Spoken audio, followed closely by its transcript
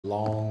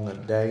long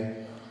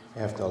day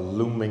after a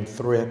looming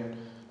threat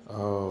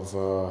of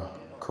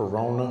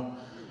corona.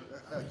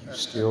 You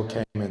still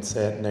came and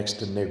sat next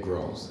to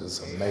Negroes. It's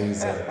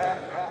amazing.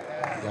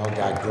 Y'all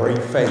got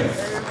great faith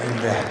in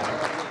that.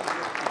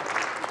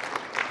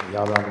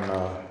 Y'all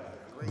done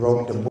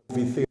broke the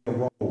movie theater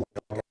roll.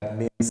 Y'all got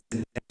men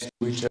sitting next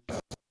to each other.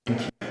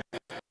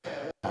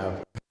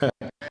 I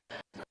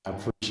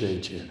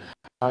appreciate you.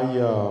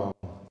 I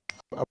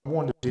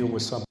wanted to deal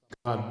with something.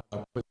 God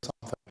put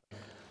something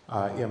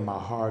in my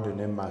heart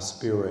and in my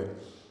spirit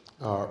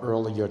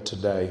earlier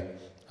today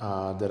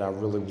that I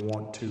really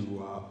want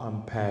to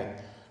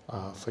unpack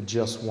for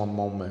just one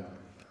moment.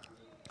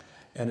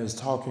 And it's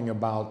talking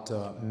about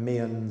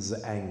men's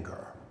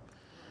anger.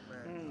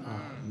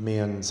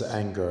 Men's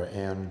anger.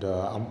 And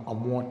I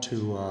want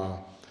to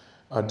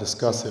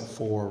discuss it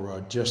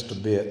for just a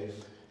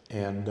bit.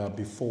 And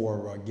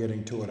before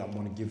getting to it, I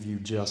want to give you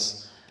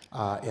just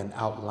an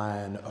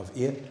outline of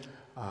it.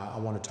 I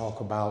want to talk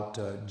about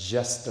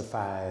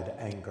justified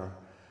anger.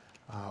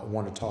 I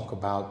want to talk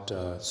about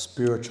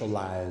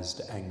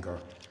spiritualized anger,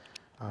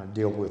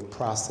 deal with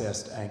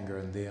processed anger,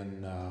 and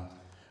then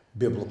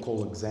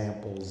biblical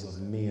examples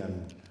of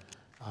men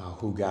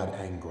who got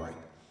angry.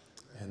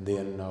 And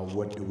then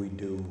what do we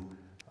do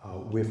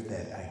with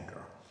that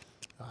anger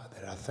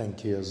that I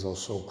think is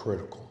so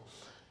critical.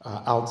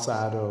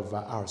 Outside of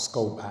our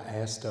scope, I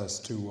asked us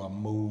to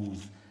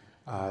move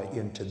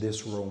into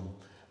this room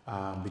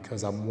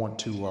because I want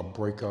to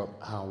break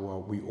up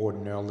how we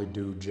ordinarily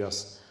do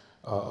just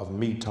of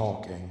me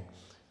talking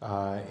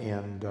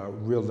and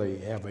really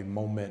have a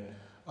moment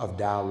of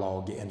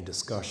dialogue and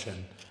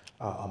discussion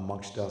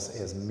amongst us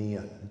as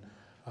men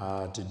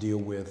to deal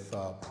with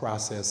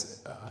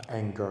process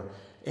anger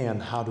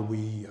and how do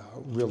we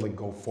really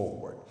go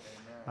forward.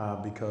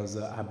 Because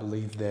I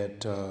believe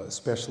that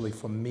especially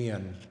for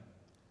men,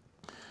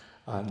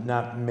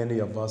 not many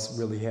of us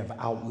really have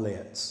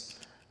outlets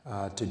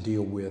to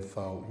deal with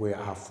where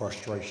our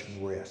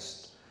frustration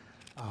rests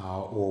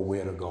or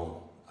where to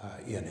go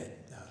in it.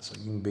 So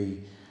you can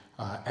be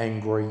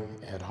angry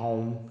at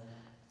home,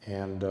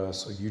 and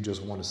so you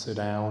just want to sit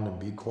down and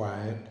be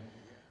quiet,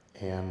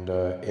 and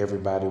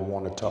everybody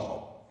want to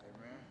talk.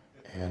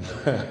 And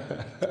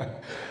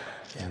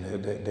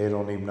and they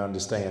don't even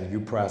understand.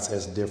 You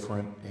process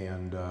different,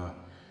 and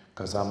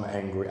because I'm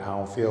angry, I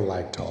don't feel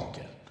like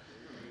talking.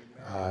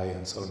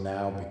 And so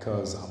now,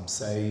 because I'm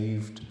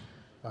saved,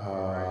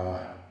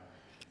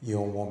 you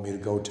don't want me to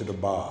go to the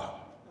bar.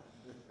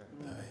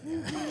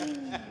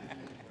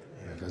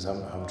 Because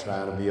I'm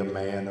trying to be a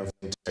man of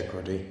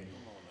integrity.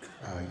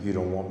 You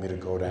don't want me to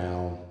go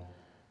down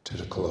to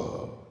the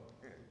club.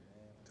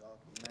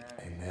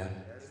 Amen.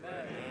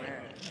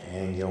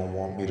 And you don't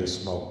want me to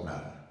smoke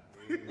nothing.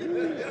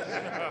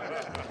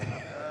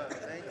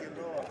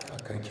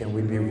 Okay, can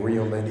we be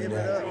real in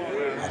that?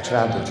 I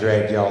tried to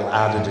drag y'all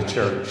out of the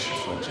church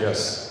for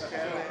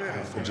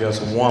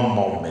just one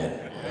moment,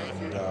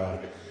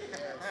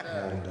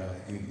 and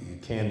you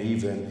can't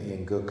even,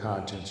 in good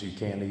conscience, you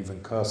can't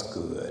even cuss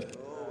good.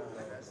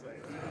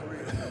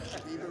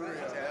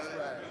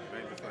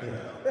 Yeah.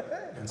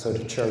 And so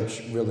the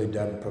church really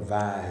doesn't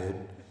provide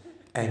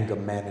anger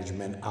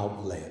management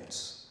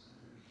outlets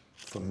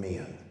for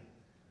men.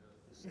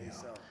 Yeah.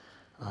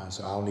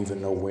 So I don't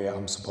even know where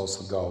I'm supposed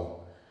to go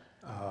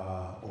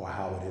or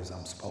how it is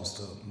I'm supposed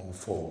to move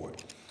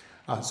forward.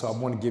 So I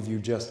want to give you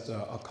just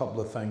a couple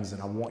of things,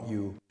 and I want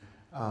you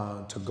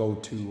to go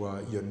to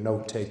your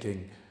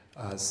note-taking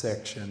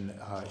section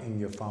in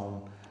your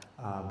phone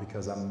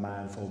because I'm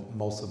mindful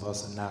most of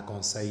us are not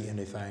going to say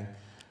anything.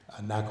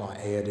 I'm not going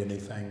to add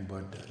anything,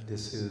 but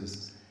this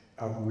is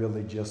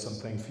really just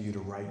something for you to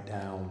write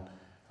down,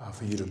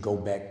 for you to go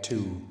back to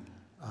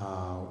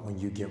when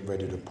you get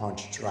ready to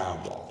punch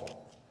drywall.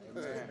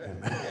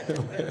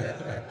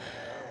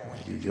 When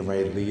you get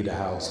ready to leave the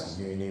house,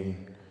 and you ain't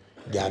even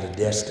got a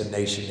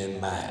destination in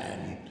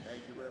mind,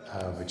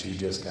 but you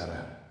just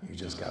gotta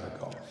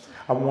go.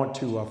 I want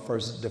to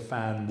first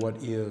define what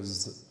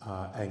is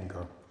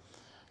anger.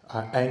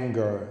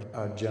 Anger,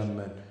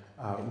 gentlemen.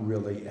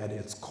 Really at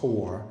its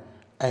core,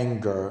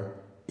 anger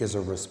is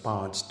a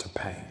response to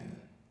pain.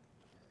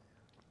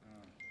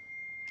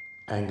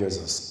 Anger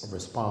is a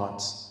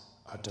response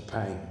to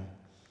pain.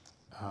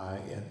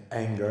 And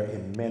anger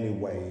in many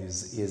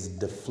ways is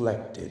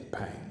deflected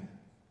pain.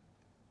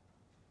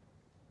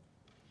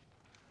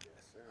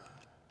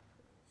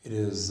 It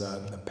is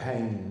the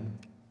pain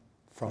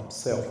from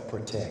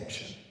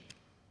self-protection.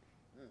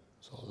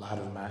 So a lot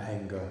of my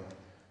anger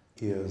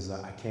is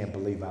I can't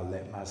believe I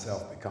let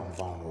myself become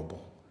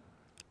vulnerable.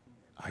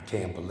 I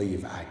can't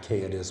believe I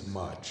care this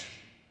much.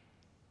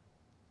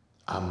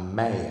 I'm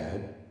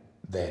mad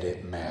that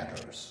it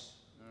matters.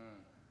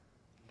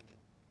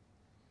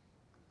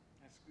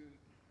 That's good.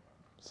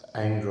 It's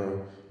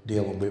anger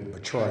dealing with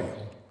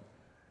betrayal,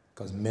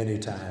 because many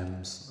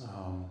times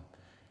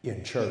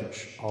in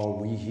church, all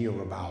we hear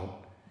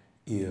about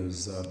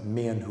is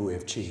men who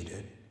have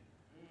cheated,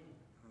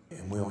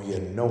 and we don't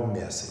hear no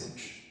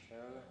message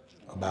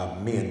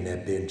about men that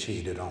have been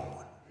cheated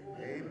on.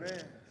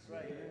 Amen.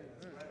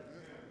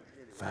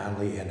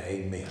 Finally, and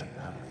amen.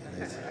 I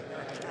mean,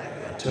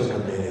 it took a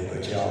minute,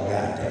 but y'all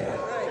got that.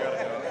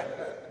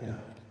 Yeah.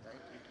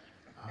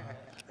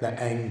 The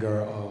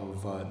anger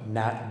of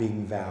not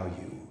being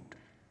valued,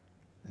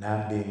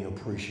 not being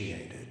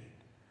appreciated,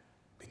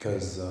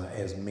 because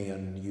as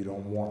men, you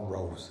don't want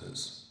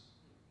roses.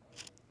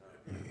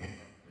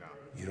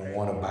 You don't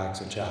want a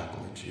box of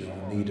chocolates. You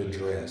don't need a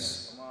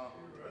dress.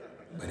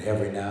 But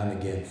every now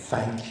and again,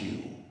 thank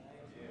you.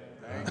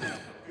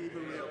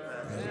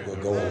 It will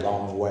go a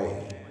long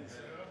way.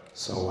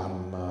 So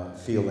I'm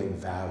feeling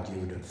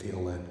valued and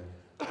feeling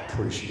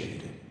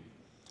appreciated.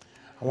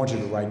 I want you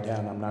to write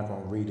down, I'm not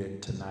going to read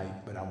it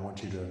tonight, but I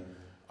want you to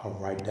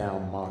write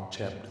down Mark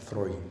chapter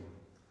 3,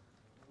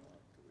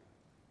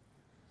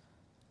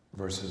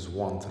 verses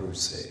 1 through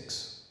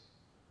 6.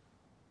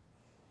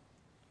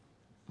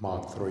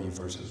 Mark 3,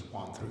 verses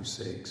 1 through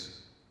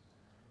 6.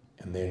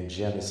 And then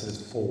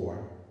Genesis 4,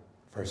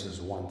 verses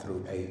 1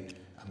 through 8.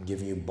 I'm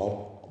giving you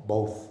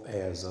both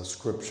as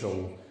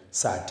scriptural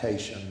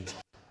citations.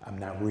 I'm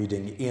not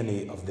reading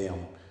any of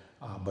them,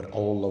 but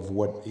all of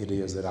what it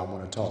is that I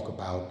want to talk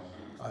about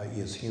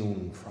is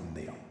hewn from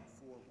them.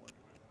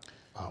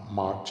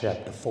 Mark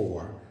chapter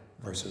 4,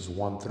 verses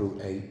 1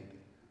 through 8.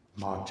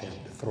 Mark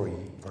chapter 3,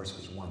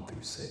 verses 1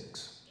 through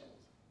 6.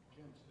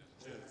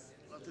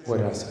 What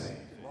did I say?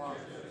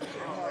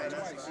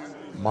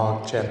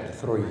 Mark chapter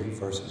 3,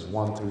 verses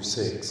 1 through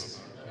 6.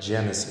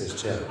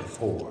 Genesis chapter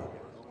 4,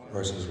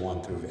 verses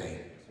 1 through 8.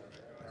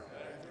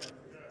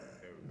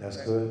 That's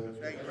good?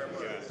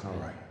 All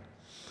right.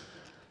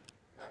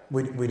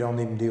 We don't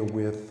even deal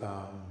with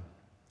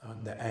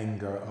the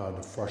anger,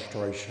 the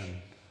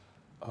frustration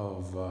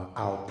of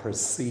our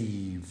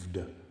perceived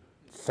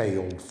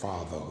failed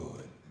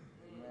fatherhood.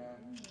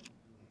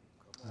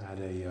 I had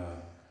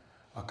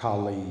a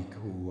colleague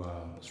who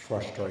was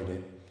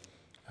frustrated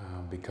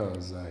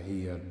because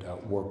he had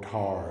worked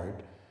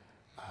hard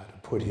to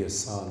put his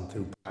son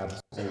through private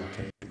school,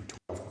 came through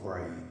 12th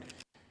grade,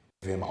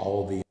 give him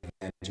all the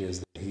advantages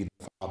that he,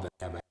 the father,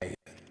 never had.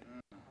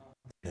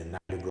 And now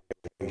the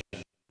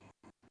graduation,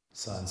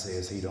 son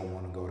says he don't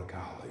want to go to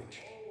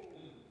college.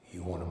 He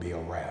want to be a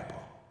rapper.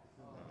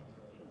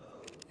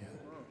 Yeah.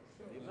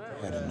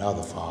 Had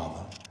another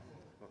father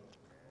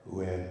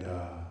who had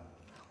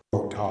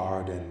worked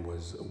hard and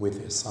was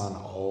with his son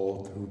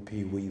all through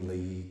Pee Wee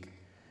League,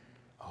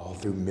 all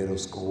through middle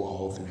school,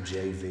 all through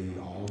JV,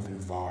 all through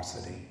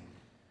varsity.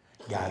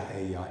 Got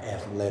a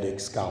athletic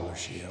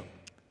scholarship.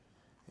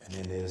 And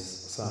then his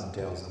son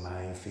tells him,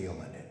 I ain't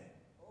feeling it.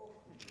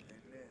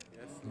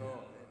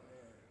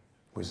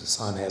 Which the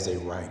son has a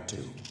right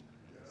to.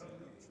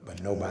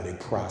 But nobody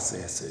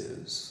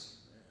processes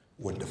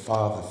what the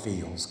father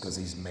feels because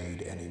he's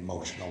made an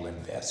emotional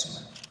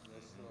investment.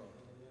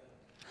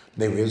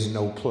 There is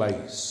no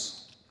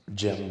place,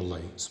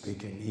 generally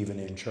speaking, even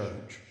in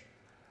church,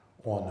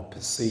 on the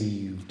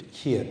perceived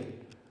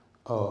hit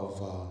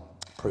of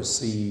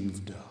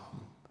perceived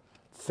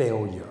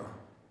failure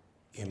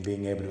in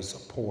being able to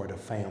support a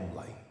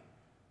family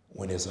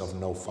when it's of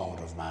no fault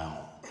of my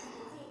own.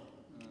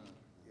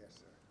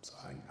 So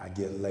I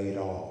get laid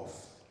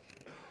off.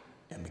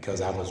 And because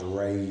I was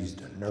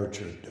raised,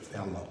 nurtured,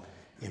 developed,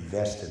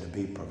 invested to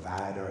be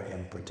provider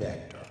and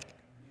protector.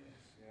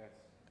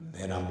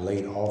 Then I'm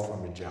laid off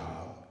from a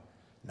job,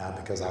 not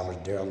because I was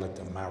derelict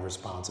of my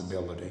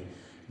responsibility,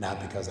 not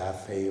because I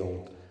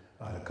failed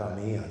to come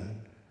in,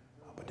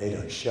 but they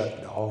done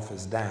shut the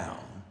office down,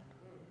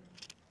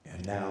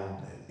 and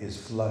now it's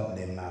flooding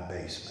in my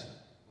basement.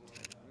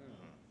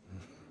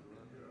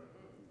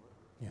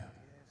 Yeah.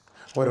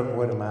 What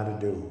am I to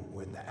do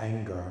with the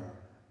anger?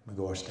 Let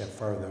me go a step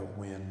further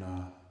when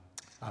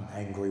I'm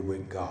angry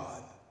with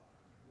God.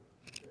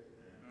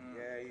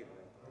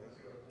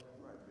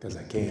 Because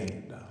I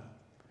can't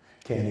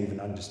even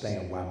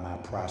understand why my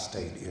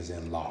prostate is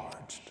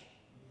enlarged.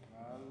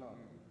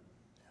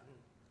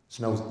 It's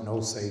no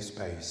safe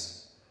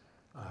space,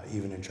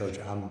 even in church.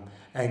 I'm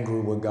angry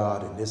with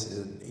God, and this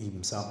isn't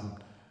even something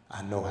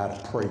I know how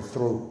to pray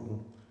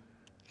through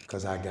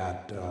because I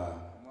got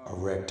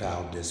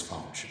erectile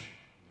dysfunction.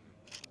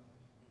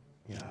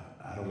 You know,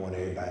 I don't want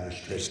everybody to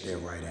stretch their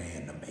right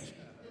hand to me.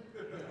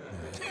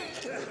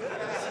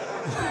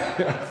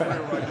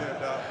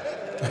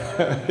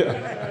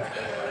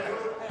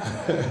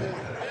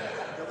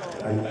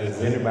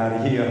 Is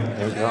anybody here?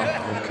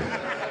 Okay.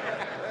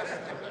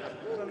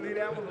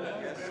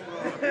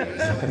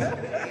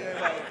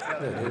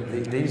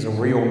 These are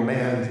real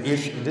men's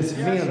issues. This is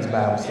men's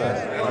Bible study.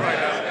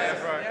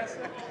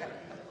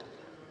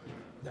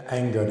 The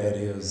anger that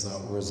is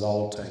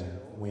resulting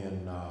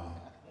when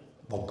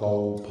the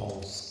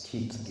goalpost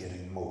keeps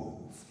getting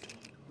moved.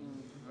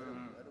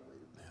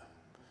 Yeah.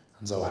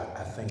 And so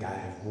I think I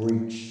have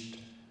reached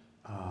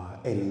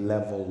a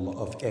level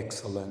of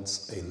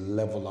excellence, a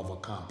level of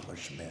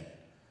accomplishment,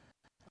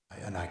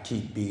 and I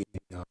keep being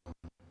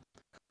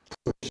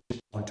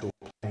pushed onto a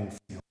playing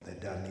field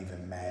that doesn't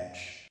even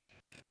match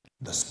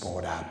the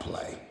sport I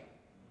play.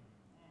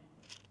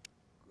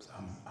 So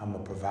I'm a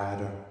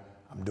provider,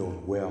 I'm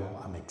doing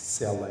well, I'm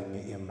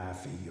excelling in my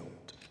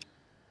field.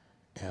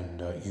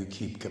 and you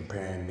keep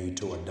comparing me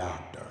to a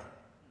doctor.